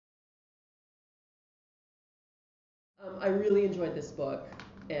I really enjoyed this book,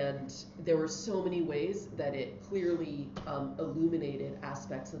 and there were so many ways that it clearly illuminated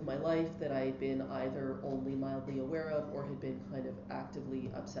aspects of my life that I had been either only mildly aware of or had been kind of actively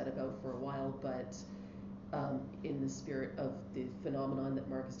upset about for a while. But in the spirit of the phenomenon that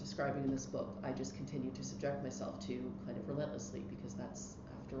Mark is describing in this book, I just continue to subject myself to kind of relentlessly because that's,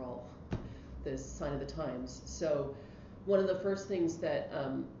 after all, the sign of the times. So, one of the first things that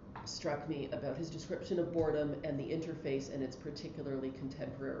struck me about his description of boredom and the interface and its particularly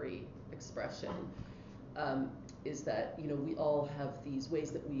contemporary expression um, is that we all have these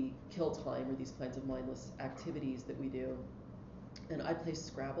ways that we kill time or these kinds of mindless activities that we do. And I play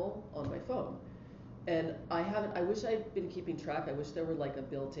Scrabble on my phone. And I haven't, I wish I'd been keeping track. I wish there were like a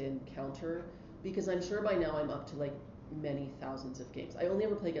built-in counter because I'm sure by now I'm up to like many thousands of games. I only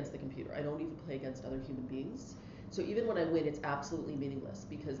ever play against the computer. I don't even play against other human beings. So even when I win, it's absolutely meaningless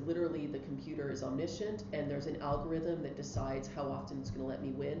because literally the computer is omniscient and there's an algorithm that decides how often it's going to let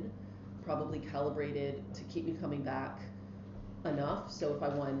me win, probably calibrated to keep me coming back enough. So if I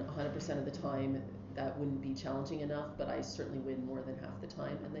won 100% of the time, that wouldn't be challenging enough, but I certainly win more than half the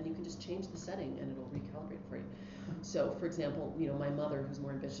time. And then you can just change the setting and it'll recalibrate for you. So for example, my mother, who's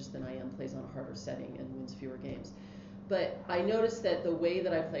more ambitious than I am, plays on a harder setting and wins fewer games. But I noticed that the way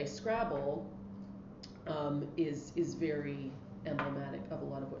that I play Scrabble is very emblematic of a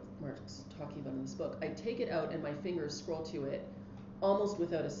lot of what Mark's talking about in this book. I take it out and my fingers scroll to it almost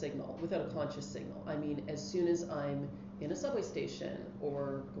without a signal, without a conscious signal. I mean, as soon as I'm in a subway station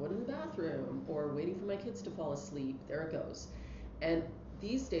or going to the bathroom or waiting for my kids to fall asleep, there it goes. And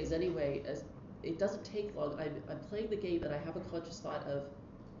these days anyway, as it doesn't take long. I'm playing the game and I have a conscious thought of,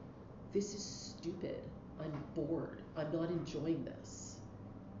 this is stupid. I'm bored. I'm not enjoying this.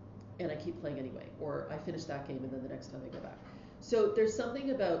 And I keep playing anyway. Or I finish that game and then the next time I go back. So there's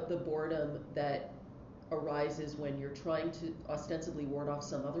something about the boredom that arises when you're trying to ostensibly ward off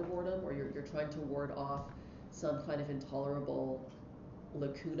some other boredom, or you're trying to ward off some kind of intolerable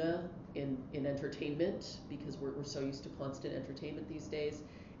lacuna in entertainment, because we're so used to constant entertainment these days.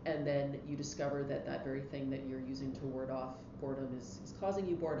 And then you discover that that very thing that you're using to ward off boredom is causing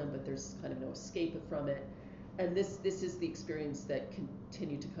you boredom, but there's kind of no escape from it. And this is the experience that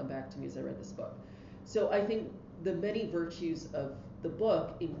continued to come back to me as I read this book. So I think the many virtues of the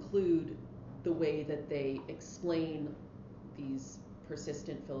book include the way that they explain these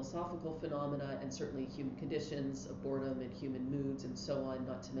persistent philosophical phenomena and certainly human conditions of boredom and human moods and so on,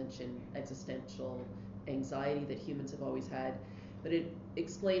 not to mention existential anxiety that humans have always had, but it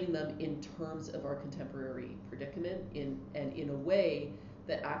explaining them in terms of our contemporary predicament and in a way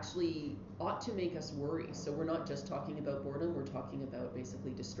that actually ought to make us worry. So we're not just talking about boredom, we're talking about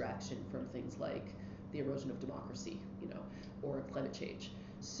basically distraction from things like the erosion of democracy, or climate change.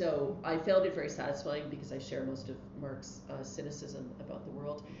 So I found it very satisfying because I share most of Mark's cynicism about the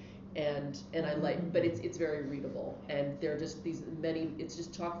world, and I like, but it's very readable, and there are just these many. It's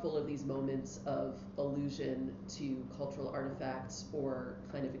just chock full of these moments of allusion to cultural artifacts or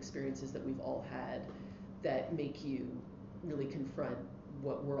kind of experiences that we've all had that make you really confront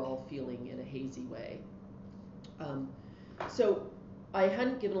what we're all feeling in a hazy way. So I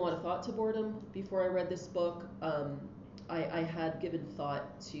hadn't given a lot of thought to boredom before I read this book. I had given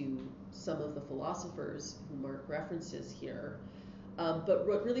thought to some of the philosophers who Mark references here. But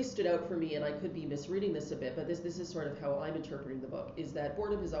what really stood out for me, and I could be misreading this a bit, but this is sort of how I'm interpreting the book, is that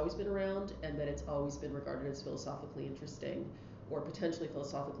boredom has always been around and that it's always been regarded as philosophically interesting or potentially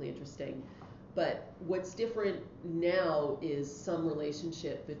philosophically interesting. But what's different now is some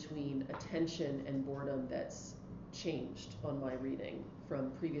relationship between attention and boredom that's changed on my reading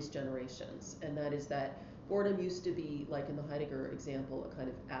from previous generations. And that is that boredom used to be, like in the Heidegger example, a kind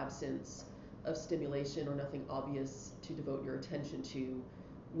of absence of stimulation or nothing obvious to devote your attention to,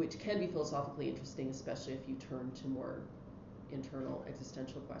 which can be philosophically interesting, especially if you turn to more internal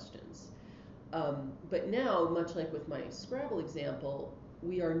existential questions. But now, much like with my Scrabble example,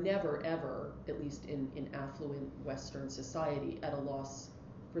 we are never, ever, at least in affluent Western society, at a loss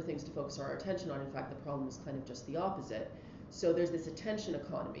for things to focus our attention on. In fact, the problem is kind of just the opposite. So there's this attention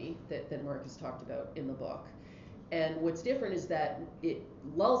economy that Mark has talked about in the book. And what's different is that it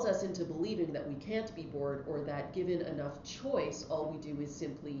lulls us into believing that we can't be bored, or that given enough choice, all we do is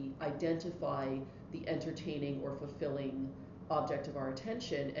simply identify the entertaining or fulfilling object of our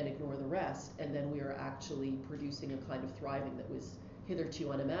attention and ignore the rest. And then we are actually producing a kind of thriving that was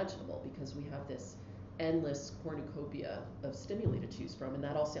hitherto unimaginable because we have this endless cornucopia of stimuli to choose from, and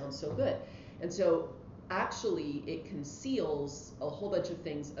that all sounds so good. And so actually it conceals a whole bunch of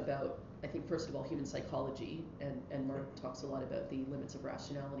things about, I think, first of all, human psychology, and Mark talks a lot about the limits of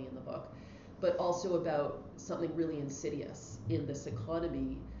rationality in the book, but also about something really insidious in this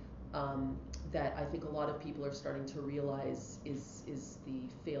economy, that I think a lot of people are starting to realize is the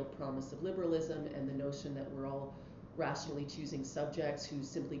failed promise of liberalism, and the notion that we're all rationally choosing subjects who,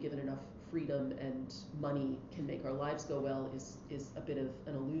 simply given enough freedom and money, can make our lives go well is a bit of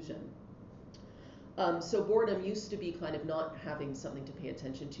an illusion. So boredom used to be kind of not having something to pay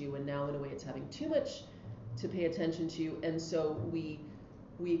attention to, and now in a way it's having too much to pay attention to, and so we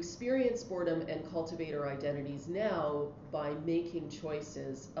experience boredom and cultivate our identities now by making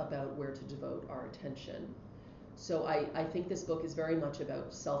choices about where to devote our attention. So I think this book is very much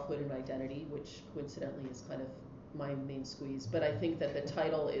about selfhood and identity, which coincidentally is kind of my main squeeze. But I think that the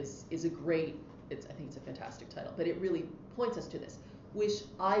title is a great, I think it's a fantastic title, but it really points us to this. Wish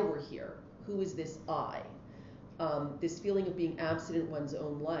I were here. Who is this I? This feeling of being absent in one's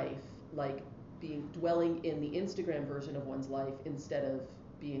own life, like dwelling in the Instagram version of one's life instead of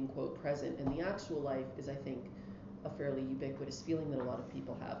being, quote, present in the actual life, is, I think, a fairly ubiquitous feeling that a lot of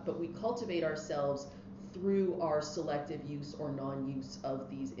people have. But we cultivate ourselves through our selective use or non-use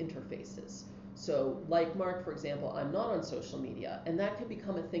of these interfaces. So like Mark, for example, I'm not on social media, and that can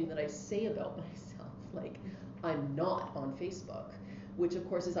become a thing that I say about myself, like I'm not on Facebook, which of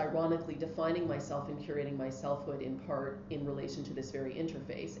course is ironically defining myself and curating my selfhood in part in relation to this very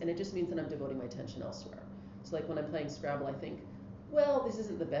interface, and it just means that I'm devoting my attention elsewhere. So like when I'm playing Scrabble, I think, well, this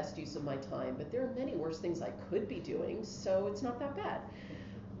isn't the best use of my time, but there are many worse things I could be doing, so it's not that bad.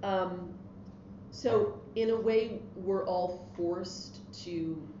 So in a way, we're all forced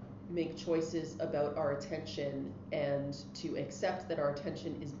to make choices about our attention and to accept that our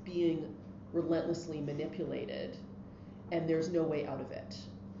attention is being relentlessly manipulated, and there's no way out of it.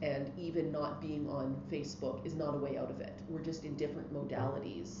 And even not being on Facebook is not a way out of it. We're just in different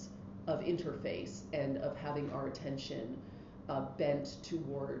modalities of interface and of having our attention bent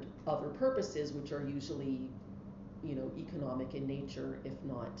toward other purposes, which are usually, economic in nature, if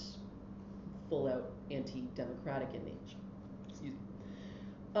not full out anti-democratic in nature. Excuse me.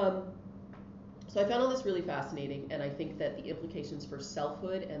 So I found all this really fascinating, and I think that the implications for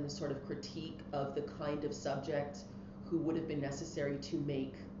selfhood and the sort of critique of the kind of subject who would have been necessary to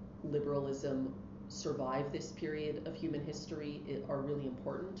make liberalism survive this period of human history are really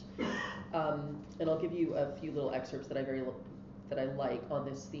important. And I'll give you a few little excerpts that I like on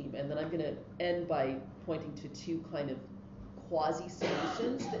this theme, and then I'm going to end by pointing to two kind of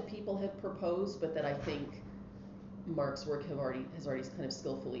quasi-solutions that people have proposed, but that I think Mark's work has already kind of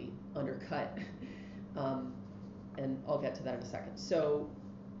skillfully undercut. And I'll get to that in a second. So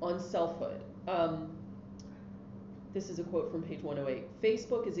on selfhood, this is a quote from page 108.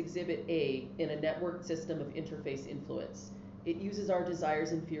 Facebook is exhibit A in a networked system of interface influence. It uses our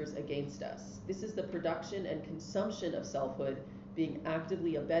desires and fears against us. This is the production and consumption of selfhood being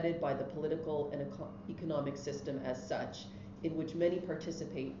actively abetted by the political and economic system as such, in which many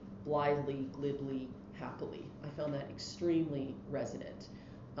participate blithely, glibly, happily. I found that extremely resonant.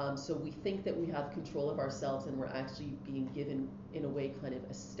 So we think that we have control of ourselves, and we're actually being given, in a way, kind of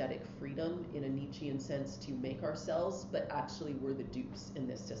aesthetic freedom in a Nietzschean sense to make ourselves, but actually we're the dupes in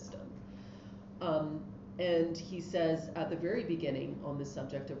this system. And he says at the very beginning on the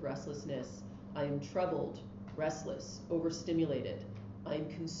subject of restlessness, I am troubled, restless, overstimulated. I am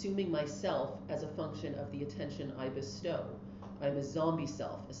consuming myself as a function of the attention I bestow. I am a zombie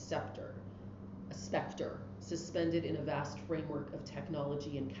self, a specter, suspended in a vast framework of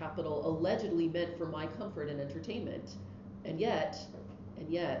technology and capital, allegedly meant for my comfort and entertainment. And yet,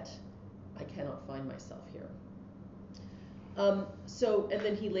 I cannot find myself here. And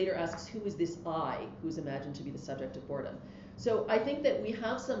then he later asks, who is this I who is imagined to be the subject of boredom? So I think that we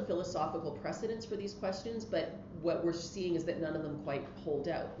have some philosophical precedents for these questions, but what we're seeing is that none of them quite hold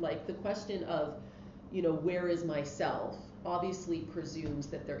out. Like the question of, where is myself, obviously presumes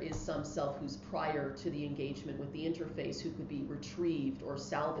that there is some self who's prior to the engagement with the interface, who could be retrieved or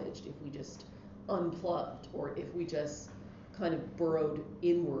salvaged if we just unplugged, or if we just kind of burrowed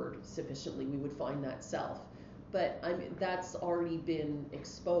inward sufficiently, we would find that self. But that's already been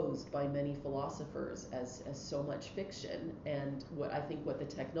exposed by many philosophers as so much fiction. And what the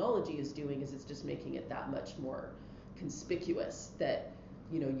technology is doing is it's just making it that much more conspicuous that,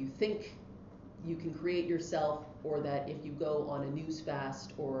 you think you can create yourself, or that if you go on a news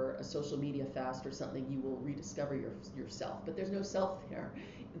fast or a social media fast or something, you will rediscover yourself. But there's no self there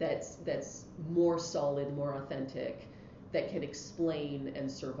that's more solid, more authentic, that can explain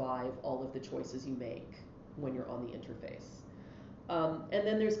and survive all of the choices you make when you're on the interface. And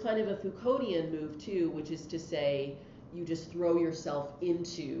then there's kind of a Foucauldian move too, which is to say you just throw yourself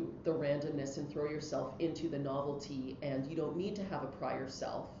into the randomness and throw yourself into the novelty, and you don't need to have a prior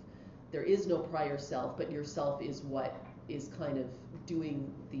self. there is no prior self, but your self is what is kind of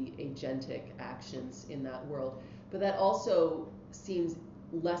doing the agentic actions in that world. But that also seems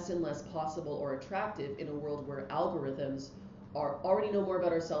less and less possible or attractive in a world where algorithms are already know more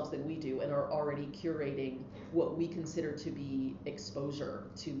about ourselves than we do and are already curating what we consider to be exposure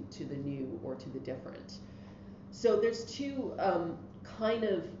to the new or to the different. So there's two kind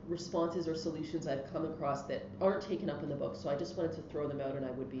of responses or solutions I've come across that aren't taken up in the book, so I just wanted to throw them out, and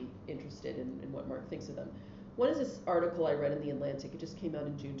I would be interested in what Mark thinks of them. One is this article I read in The Atlantic. It just came out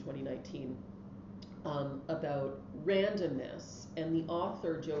in June 2019 about randomness, and the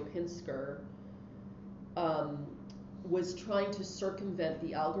author, Joe Pinsker, was trying to circumvent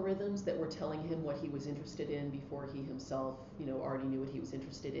the algorithms that were telling him what he was interested in before he himself, already knew what he was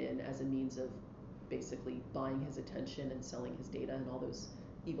interested in, as a means of basically buying his attention and selling his data and all those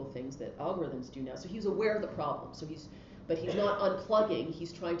evil things that algorithms do now. So he's aware of the problem. But he's not unplugging.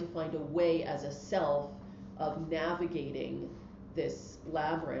 He's trying to find a way as a self of navigating this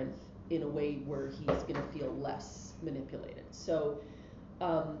labyrinth in a way where he's going to feel less manipulated. So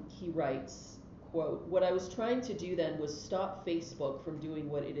he writes, quote, "What I was trying to do then was stop Facebook from doing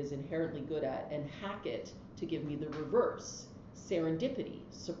what it is inherently good at and hack it to give me the reverse: serendipity,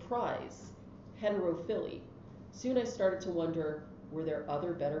 surprise, heterophily. Soon I started to wonder, were there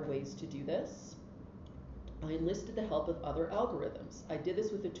other better ways to do this? I enlisted the help of other algorithms. I did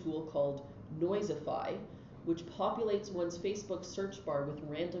this with a tool called Noisify, which populates one's Facebook search bar with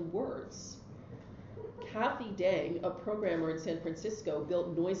random words. Kathy Dang, a programmer in San Francisco,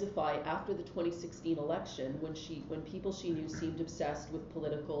 built Noisify after the 2016 election when people she knew seemed obsessed with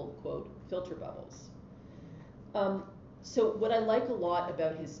political, quote, filter bubbles." So what I like a lot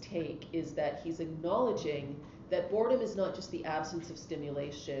about his take is that he's acknowledging that boredom is not just the absence of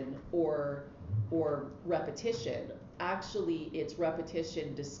stimulation or repetition. Actually, it's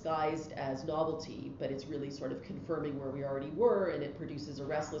repetition disguised as novelty, but it's really sort of confirming where we already were, and it produces a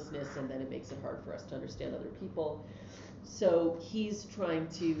restlessness, and then it makes it hard for us to understand other people. So he's trying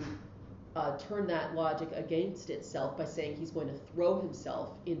to turn that logic against itself by saying he's going to throw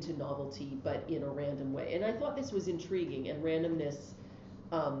himself into novelty, but in a random way. And I thought this was intriguing, and randomness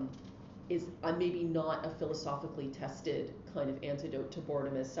is maybe not a philosophically tested kind of antidote to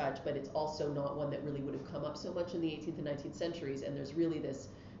boredom as such, but it's also not one that really would have come up so much in the 18th and 19th centuries. And there's really this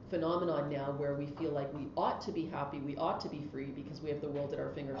phenomenon now where we feel like we ought to be happy, we ought to be free because we have the world at our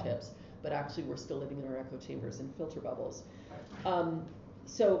fingertips, but actually we're still living in our echo chambers and filter bubbles.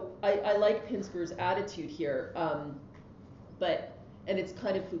 So I like Pinsker's attitude here, and it's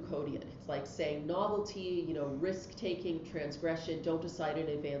kind of Foucauldian. It's like saying novelty, risk-taking, transgression, don't decide in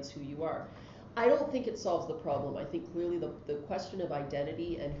advance who you are. I don't think it solves the problem. I think clearly the question of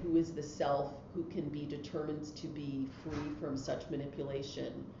identity and who is the self who can be determined to be free from such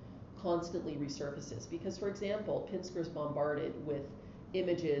manipulation constantly resurfaces. Because, for example, Pinsker's bombarded with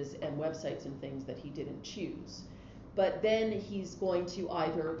images and websites and things that he didn't choose. But then he's going to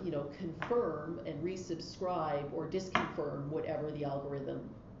either, confirm and resubscribe or disconfirm whatever the algorithm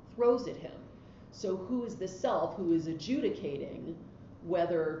throws at him. So who is the self who is adjudicating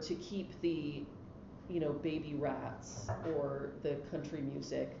whether to keep the, baby rats or the country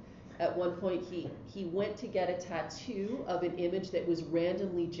music? At one point, he went to get a tattoo of an image that was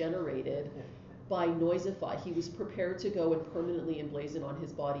randomly generated by Noisify. He was prepared to go and permanently emblazon on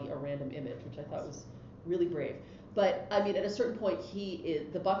his body a random image, which I thought was really brave. But I mean, at a certain point,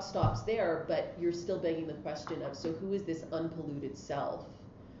 the buck stops there, but you're still begging the question of, so who is this unpolluted self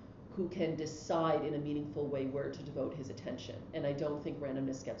who can decide in a meaningful way where to devote his attention? And I don't think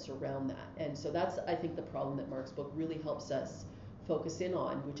randomness gets around that. And so that's, I think, the problem that Mark's book really helps us focus in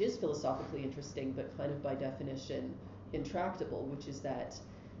on, which is philosophically interesting, but kind of by definition intractable, which is that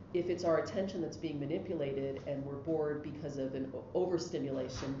if it's our attention that's being manipulated and we're bored because of an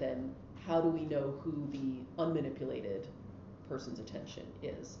overstimulation, then how do we know who the unmanipulated person's attention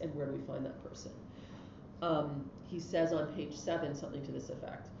is, and where do we find that person? He says on page 7 something to this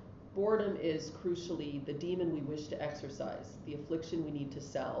effect: boredom is crucially the demon we wish to exorcise, the affliction we need to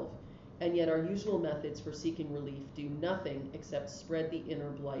salve, and yet our usual methods for seeking relief do nothing except spread the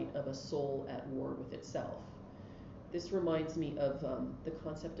inner blight of a soul at war with itself. This reminds me of the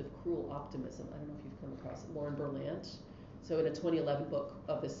concept of cruel optimism. I don't know if you've come across it. Lauren Berlant. So in a 2011 book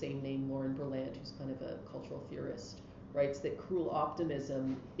of the same name, Lauren Berlant, who's kind of a cultural theorist, writes that cruel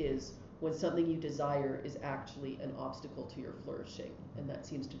optimism is when something you desire is actually an obstacle to your flourishing. And that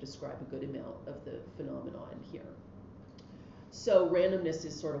seems to describe a good amount of the phenomenon here. So randomness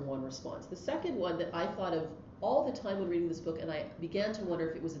is sort of one response. The second one that I thought of all the time when reading this book, and I began to wonder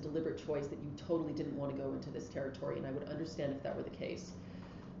if it was a deliberate choice that you totally didn't want to go into this territory, and I would understand if that were the case.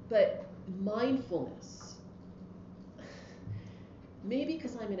 But mindfulness, maybe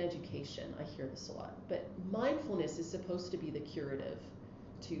because I'm in education, I hear this a lot, but mindfulness is supposed to be the curative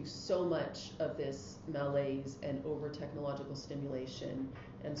to so much of this malaise and over technological stimulation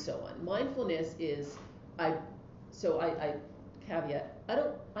and so on. Mindfulness is, I caveat, I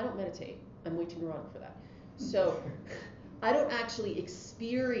don't meditate. I'm way too neurotic for that. So I don't actually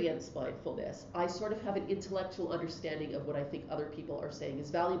experience mindfulness. I sort of have an intellectual understanding of what I think other people are saying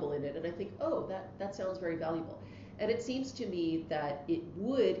is valuable in it, and I think, oh, that sounds very valuable. And it seems to me that it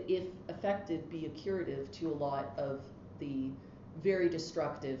would, if effective, be a curative to a lot of the very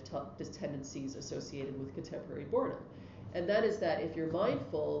destructive tendencies associated with contemporary boredom. And that is that if you're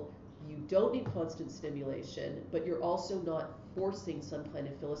mindful, you don't need constant stimulation, but you're also not forcing some kind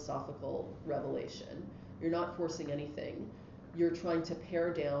of philosophical revelation. You're not forcing anything. You're trying to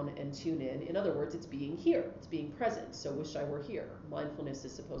pare down and tune in. In other words, it's being here. It's being present. So wish I were here. Mindfulness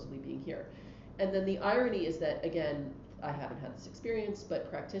is supposedly being here. And then the irony is that, again, I haven't had this experience, but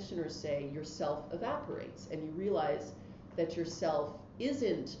practitioners say your self evaporates and you realize that your self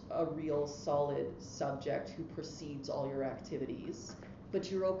isn't a real solid subject who precedes all your activities,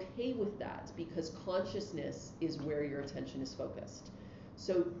 but you're okay with that because consciousness is where your attention is focused.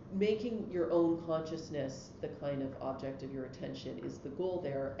 So making your own consciousness the kind of object of your attention is the goal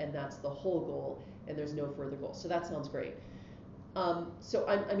there, and that's the whole goal, and there's no further goal. So that sounds great. So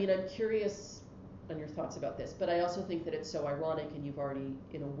I'm curious on your thoughts about this, but I also think that it's so ironic, and you've already,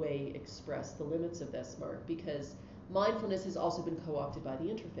 in a way, expressed the limits of this, Mark, because mindfulness has also been co-opted by the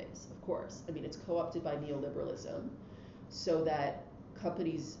interface, of course. I mean, it's co-opted by neoliberalism, so that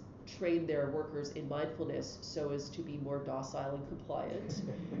companies train their workers in mindfulness so as to be more docile and compliant.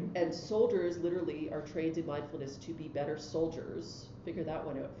 And soldiers literally are trained in mindfulness to be better soldiers. Figure that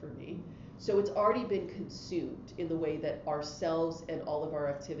one out for me. So it's already been consumed in the way that ourselves and all of our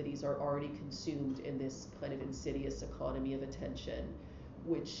activities are already consumed in this kind of insidious economy of attention,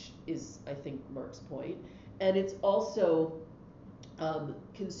 which is, I think, Mark's point. And it's also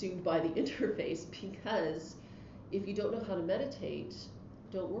consumed by the interface, because if you don't know how to meditate,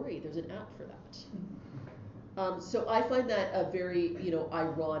 don't worry, there's an app for that. So I find that a very,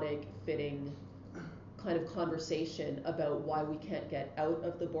 ironic, fitting kind of conversation about why we can't get out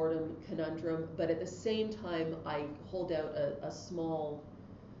of the boredom conundrum. But at the same time, I hold out a small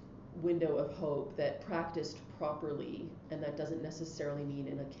window of hope that practiced properly, and that doesn't necessarily mean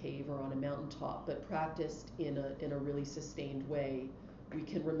in a cave or on a mountaintop, but practiced in a really sustained way, we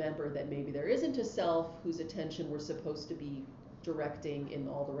can remember that maybe there isn't a self whose attention we're supposed to be directing in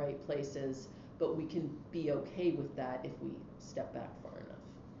all the right places, but we can be okay with that if we step back far enough.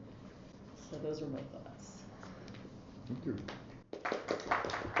 So those are my thoughts. Thank you.